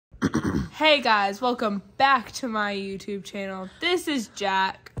Hey guys, welcome back to my YouTube channel. This is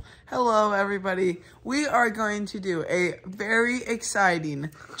Jack. Hello everybody. We are going to do a very exciting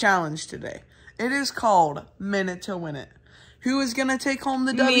challenge today. It is called Minute to Win It. Who is going to take home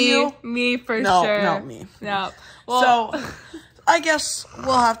the W? Me for sure. No, not me. No. Well, so, I guess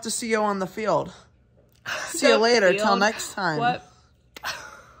we'll have to see you on the field. See you later. Till next time. What?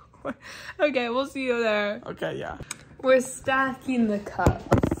 Okay, we'll see you there. Okay, yeah. We're stacking the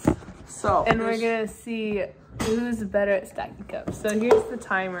cups. So, And we're going to see who's better at stacking cups. So here's the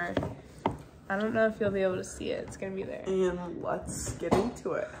timer. I don't know if you'll be able to see it. It's going to be there. And let's get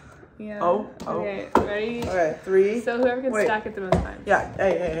into it. Yeah. Oh. Okay, ready? Okay, 3. So whoever can stack it the most time. Yeah,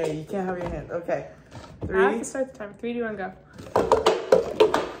 hey, you can't have your hand. Okay. 3. I have to start the timer. 3, 2, 1, go.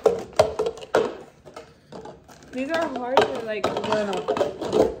 These are hard to like.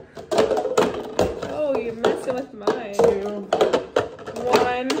 Oh, you're messing with mine. 2.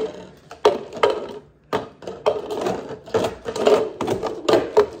 1. 2.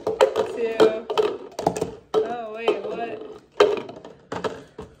 Oh wait, what?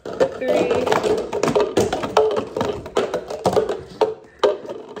 3.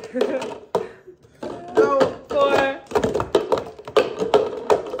 No. 4.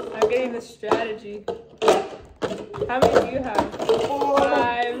 I'm getting the strategy. How many do you have? 4.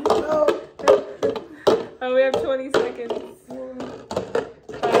 5. No. Oh, we have 20 seconds.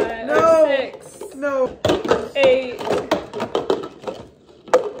 5. No. 6. No. 8.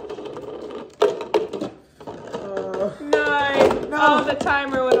 9. No. Oh, the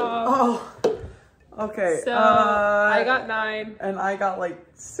timer went off. Oh. Okay. So, I got 9. And I got like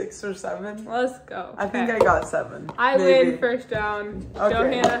 6 or 7. Let's go. I think I got 7. I maybe. win first round. Okay.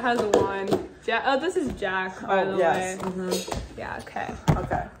 Johanna has 1. Oh, this is Jack, by the yes. way. Mm-hmm. Yeah, okay.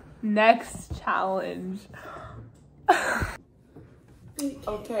 Okay. Next challenge.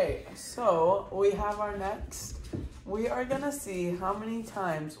 Okay, so we have our next. We are gonna see how many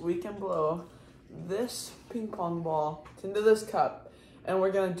times we can blow this ping pong ball into this cup, and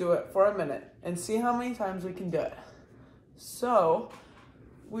we're gonna do it for a minute and see how many times we can do it. So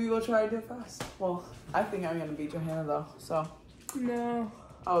we will try to do it fast. Well, I think I'm gonna beat Johanna though. So No.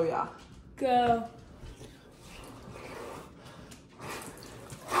 oh yeah. Go.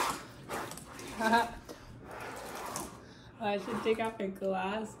 I should take off your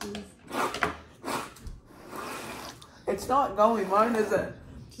glasses. It's not going. Mine isn't.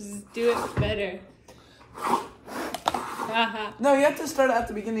 Just do it better. No, you have to start at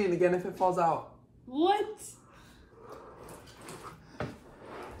the beginning again if it falls out. What?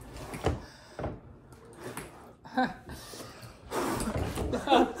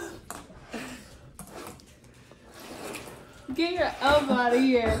 Get your elbow out of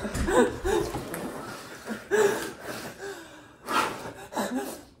here.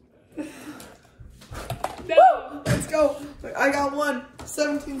 No. Let's go. I got 1.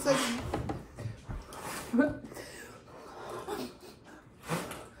 17 seconds.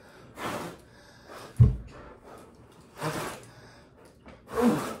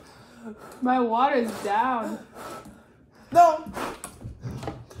 My water's down. No.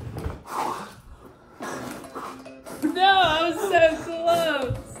 No, I was so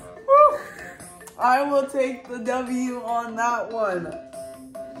close. Woo. I will take the W on that one.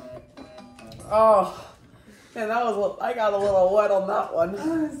 Oh, and that was, I got a little wet on that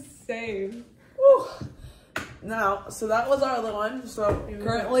one. Same. Woo. Now, so that was our other one. So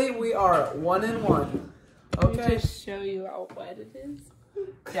currently we are 1 and 1. Let me Okay. just show you how wet it is.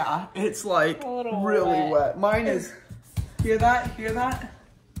 Yeah, it's like A little really wet. wet. Mine is. Hear that? Hear that?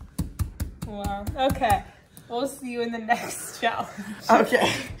 Wow. Okay. We'll see you in the next challenge.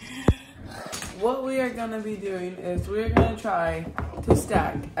 Okay. What we are going to be doing is we're going to try to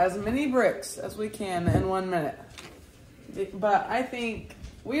stack as many bricks as we can in 1 minute. But I think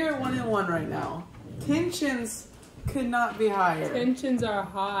we are 1 and 1 right now. Tensions could not be higher. Tensions are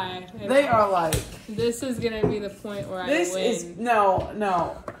high. They are like. This is going to be the point where I win. This is. No.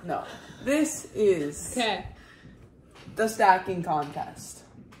 This is Okay. the stacking contest.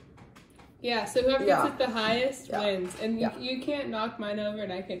 Yeah, so whoever gets it the highest Yeah. wins. And Yeah. you can't knock mine over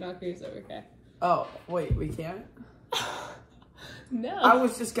and I can't knock yours over, okay? Oh, wait, we can't? No. I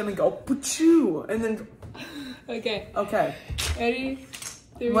was just going to go, pachoo, and then. Okay. Okay. Ready?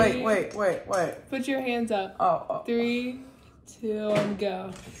 3. Wait. Put your hands up. Oh. 3, 2, and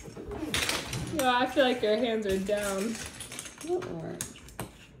go. No, I feel like your hands are down.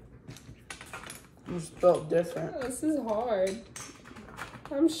 It's built different. This is hard.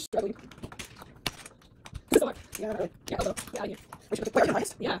 I'm struggling. Yeah, really. Yeah, although, yeah, yeah. Wait, are you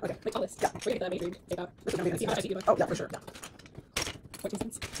nice? Yeah, okay. Like all this. Yeah. We're gonna get that major. Take out. Oh, yeah, for sure. Yeah.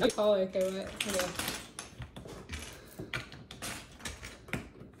 Oh, okay, wait. Okay.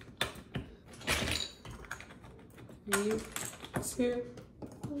 Three, two,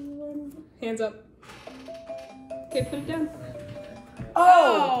 one. Hands up. Okay, put it down.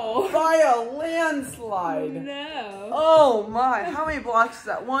 Oh, by a landslide. No. Oh my, how many blocks is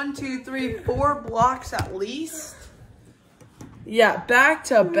that? 1, 2, 3, 4 blocks at least? Yeah, back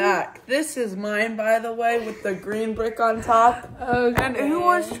to back. This is mine, by the way, with the green brick on top. Okay. And who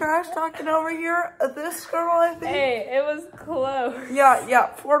was trash talking over here? This girl, I think? Hey, it was close. Yeah,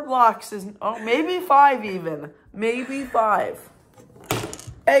 4 blocks is, oh, maybe 5 even. Maybe 5.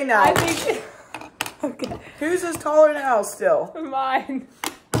 Hey now. I think. Okay. Whose is taller now still? Mine.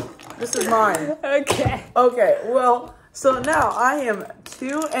 This is mine. Okay. Okay, well, so now I am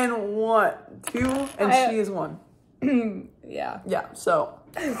 2 and 1. 2 and she is 1. Yeah. Yeah, so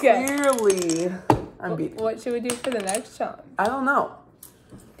Okay. clearly I'm beaten. What should we do for the next challenge? I don't know.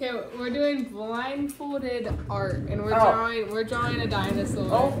 Okay, we're doing blindfolded art, and we're drawing a dinosaur.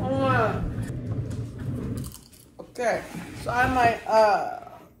 Oh, hold on. Okay, so I have my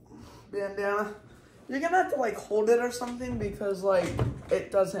bandana. You're gonna have to like hold it or something because like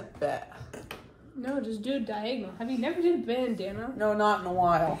it doesn't fit. No, just do a diagonal. Have you never did bandana? No, not in a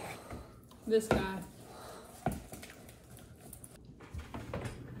while. This guy.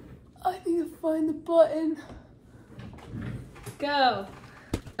 I need to find the button. Go.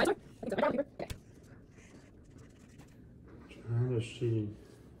 Johanna's cheating.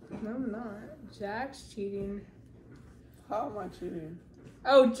 No, I'm not. Jack's cheating. How am I cheating?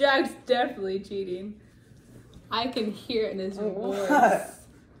 Oh, Jack's definitely cheating. I can hear it in his voice. What?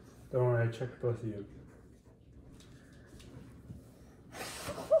 Don't worry, I checked both of you.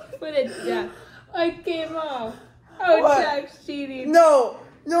 Put it down. I came off. Oh, What? Jack's cheating. No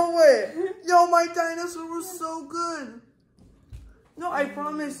way. Yo, my dinosaur was so good. No, I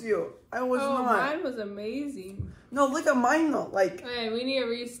promise you, I was Oh, not. mine was amazing. No, look at mine though. Like, Okay, we need to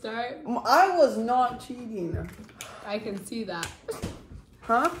restart. I was not cheating. I can see that.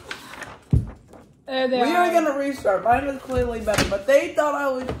 Huh? There they We are gonna restart. Mine was clearly better, but they thought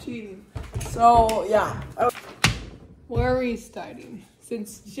I was cheating. So, yeah. We're restarting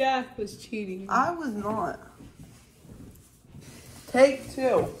since Jack was cheating. I was not. Take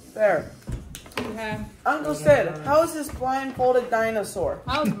 2. There. Okay. Uncle Sid, how is this blindfolded dinosaur?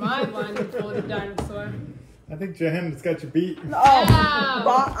 How's my blindfolded dinosaur? I think Johanna's got you beat. Oh,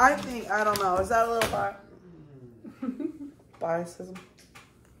 Ow. I don't know. Is that a little biasism?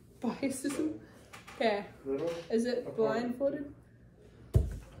 Biasism? Okay. Is it blindfolded?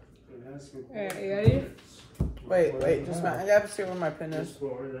 Alright, you ready? Wait, just a minute. I gotta see where my pin This is.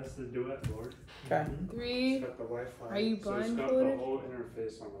 floor, that's the duet floor. Okay. 3. It's got the Wi-Fi. Are you So it's got the blindfolded? whole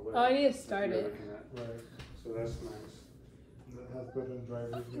interface on the left. Oh, I need to start You're it. looking at. Right. So that's nice. That has built-in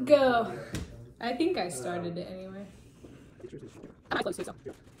drivers. Go. I think I started it anyway.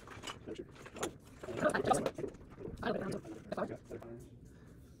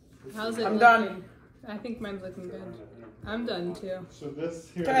 How's it I'm looking? done. I think mine's looking good. I'm done too. So this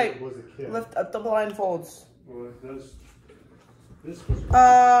here Okay, was a kid. Lift up the blindfolds. Well, it does. This was.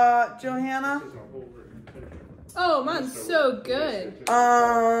 Johanna? This is a whole rectangle. Oh, mine's so good.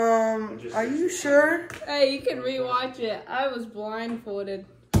 Are you sure? Hey, you can rewatch it. I was blindfolded.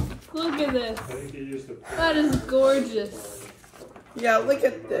 Look at this. I think you used the. That is gorgeous. Yeah, look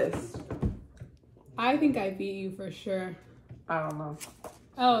at this. I think I beat you for sure. I don't know.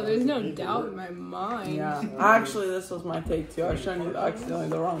 Oh, there's no doubt in my mind. Yeah. Actually, this was my take too. I was showing you accidentally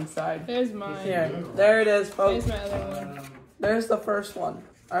the wrong side. There's mine. Here. There it is, There's folks. my other one. There's the first one.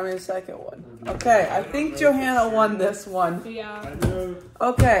 I mean, the second one. Okay, I think Johanna won this one. Yeah. I know.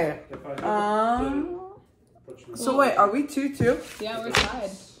 Okay. If I had So wait, are we 2-2? Yeah, we're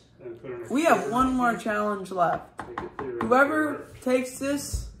tied. We have one more challenge left. Whoever takes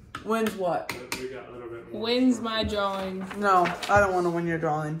this wins what? We got a little bit more. Wins my drawing. No, I don't want to win your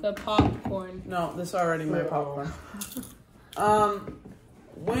drawing. The popcorn. No, this is already my popcorn.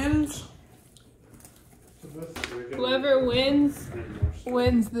 Wins. So this, Whoever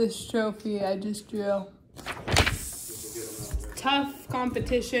wins this trophy I just drew. Tough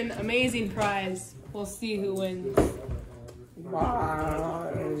competition, amazing prize. We'll see who wins.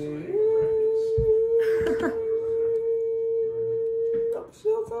 Bye.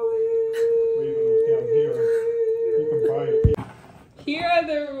 even down here, you can buy it. Here are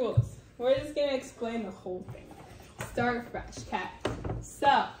the rules. We're just gonna explain the whole thing. Start fresh, cat.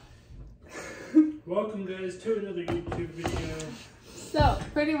 So, Welcome, guys, to another YouTube video. so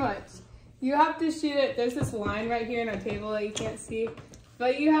pretty much, you have to shoot it. There's this line right here in our table that you can't see,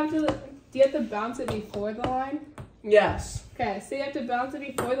 but you have to. Do you have to bounce it before the line? Yes. Okay, so you have to bounce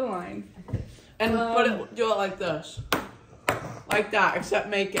it before the line. And do it like this. Like that, except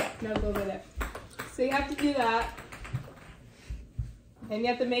make it. No, go over there. So you have to do that. And you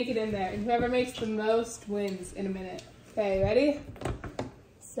have to make it in there. And whoever makes the most wins in a minute. Okay, ready?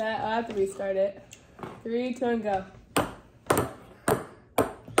 Set. I'll have to restart it. 3, 2, and go.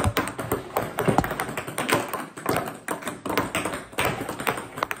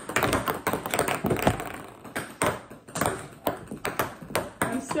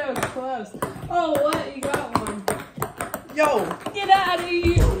 I'm so close. Oh, what? You got one. Yo! Get out of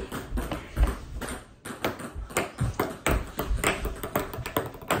here!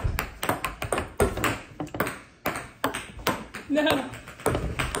 No.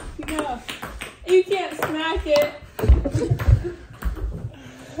 No. You can't smack it.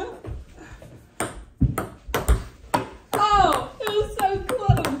 Oh, it was so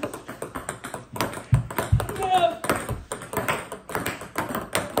close. No.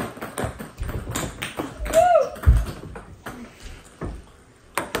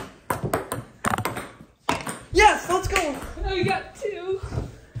 Yes, let's go! Oh, we got 2.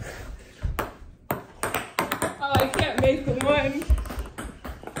 Oh, I can't make the one.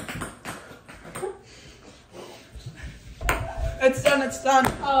 It's done, it's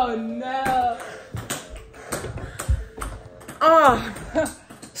done. Oh, no.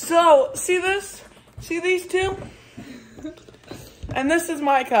 So, see this? See these two? And this is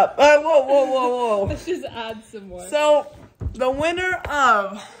my cup. Whoa. Let's just add some more. So, the winner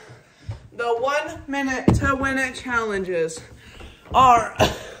of the 1 minute to win it challenges are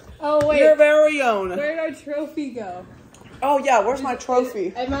Oh, wait. your very own. Where'd our trophy go? Oh yeah, where's my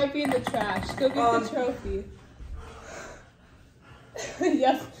trophy? It might be in the trash. Go get the trophy.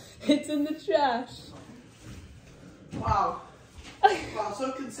 Yep, it's in the trash. Wow. Wow,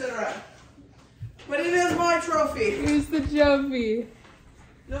 so considerate. But it is my trophy. Here's the trophy.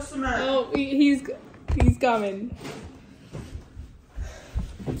 Just a minute. Oh, he's coming.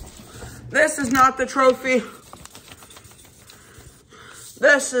 This is not the trophy.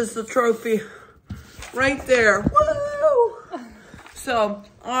 This is the trophy. Right there. Woo! So,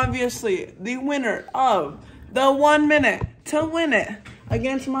 obviously, the winner of the 1 minute to win it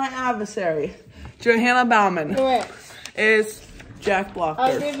against my adversary, Johanna Bauman, Wait, is Jack Blocker.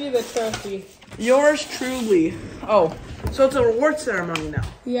 I'll give you the trophy. Yours truly. Oh, so it's a reward ceremony now.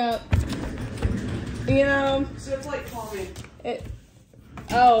 Yep. You know, So it's like Tommy.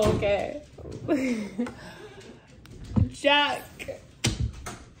 oh, okay. Jack,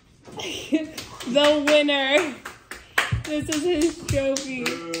 the winner. This is his trophy.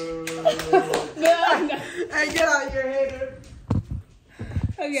 No. Hey, get out of here, hater.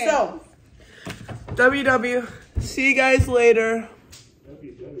 Okay. So, WW. See you guys later.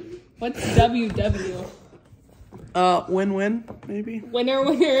 What's WW? Win-win, maybe? Winner,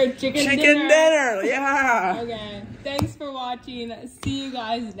 chicken dinner. Chicken dinner, yeah. Okay. Thanks for watching. See you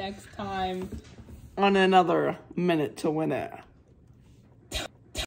guys next time. On another minute to win it.